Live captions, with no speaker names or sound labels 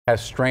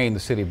has strained the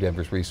city of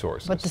Denver's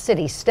resources. But the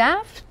city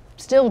staff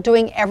still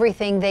doing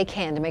everything they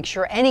can to make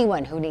sure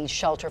anyone who needs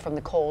shelter from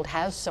the cold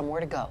has somewhere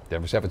to go.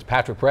 Denver 7's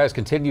Patrick Perez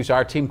continues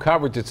our team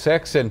coverage at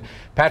 6, and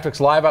Patrick's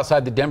live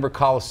outside the Denver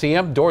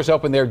Coliseum. Doors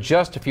opened there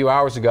just a few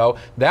hours ago.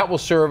 That will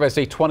serve as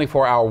a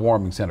 24-hour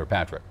warming center.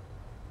 Patrick.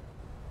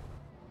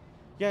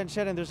 Yeah, and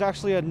Shannon, there's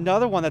actually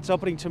another one that's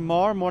opening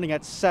tomorrow morning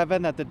at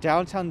 7 at the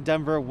downtown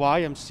Denver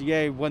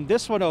YMCA. When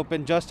this one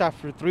opened just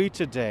after 3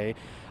 today,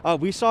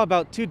 we saw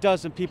about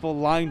 24 people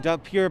lined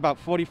up here. About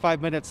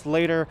 45 minutes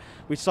later,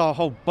 we saw a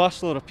whole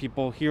busload of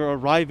people here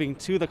arriving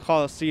to the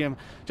Coliseum,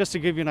 just to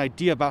give you an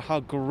idea about how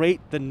great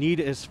the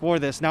need is for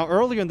this. Now,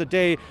 earlier in the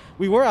day,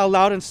 we were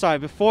allowed inside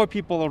before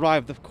people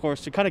arrived, of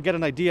course, to kind of get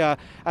an idea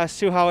as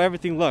to how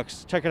everything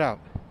looks. Check it out.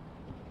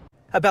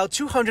 About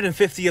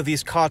 250 of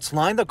these cots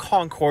line the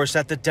concourse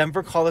at the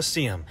Denver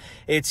Coliseum.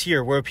 It's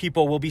here where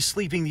people will be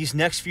sleeping these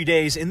next few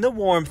days in the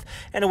warmth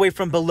and away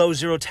from below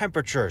zero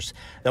temperatures.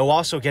 They'll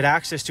also get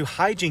access to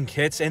hygiene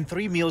kits and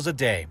 3 meals a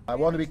day. I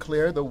want to be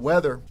clear, the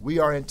weather we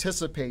are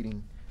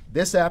anticipating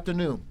this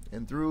afternoon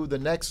and through the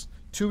next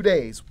 2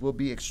 days will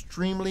be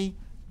extremely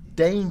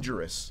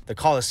dangerous. The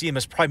Coliseum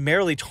is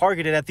primarily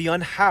targeted at the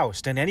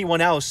unhoused and anyone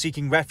else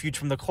seeking refuge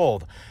from the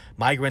cold.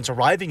 Migrants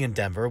arriving in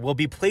Denver will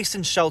be placed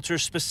in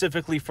shelters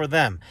specifically for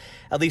them.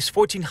 At least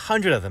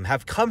 1,400 of them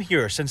have come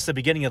here since the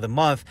beginning of the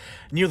month.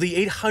 Nearly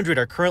 800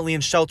 are currently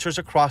in shelters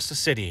across the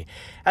city.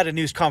 At a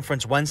news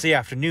conference Wednesday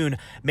afternoon,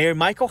 Mayor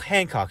Michael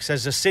Hancock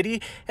says the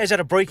city is at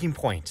a breaking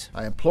point.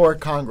 I implore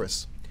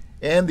Congress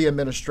and the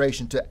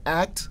administration to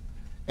act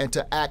and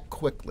to act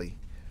quickly.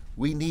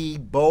 We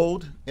need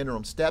bold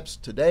interim steps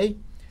today,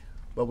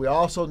 but we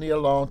also need a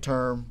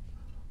long-term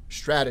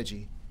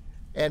strategy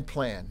and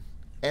plan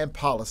and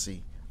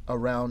policy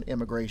around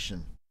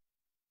immigration.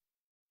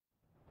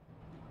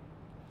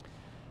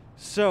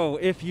 So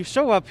if you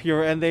show up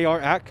here and they are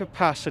at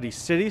capacity,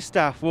 city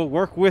staff will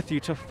work with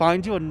you to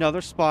find you another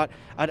spot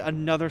at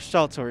another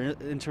shelter.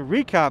 And to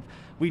recap,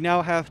 we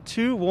now have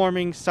 2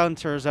 warming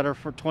centers that are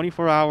for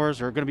 24 hours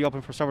or are going to be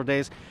open for several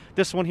days.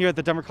 This one here at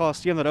the Denver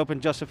Coliseum that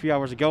opened just a few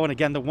hours ago. And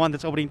again, the one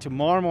that's opening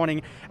tomorrow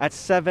morning at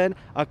 7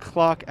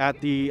 o'clock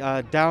at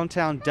the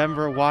downtown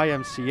Denver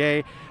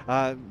YMCA.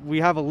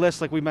 We have a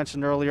list, like we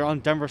mentioned earlier,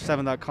 on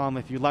denver7.com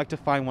if you'd like to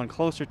find one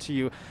closer to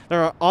you.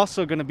 There are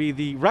also going to be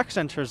the rec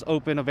centers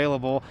open,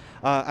 available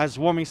as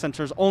warming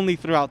centers only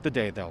throughout the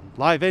day, though.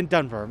 Live in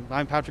Denver,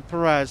 I'm Patrick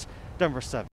Perez, Denver 7.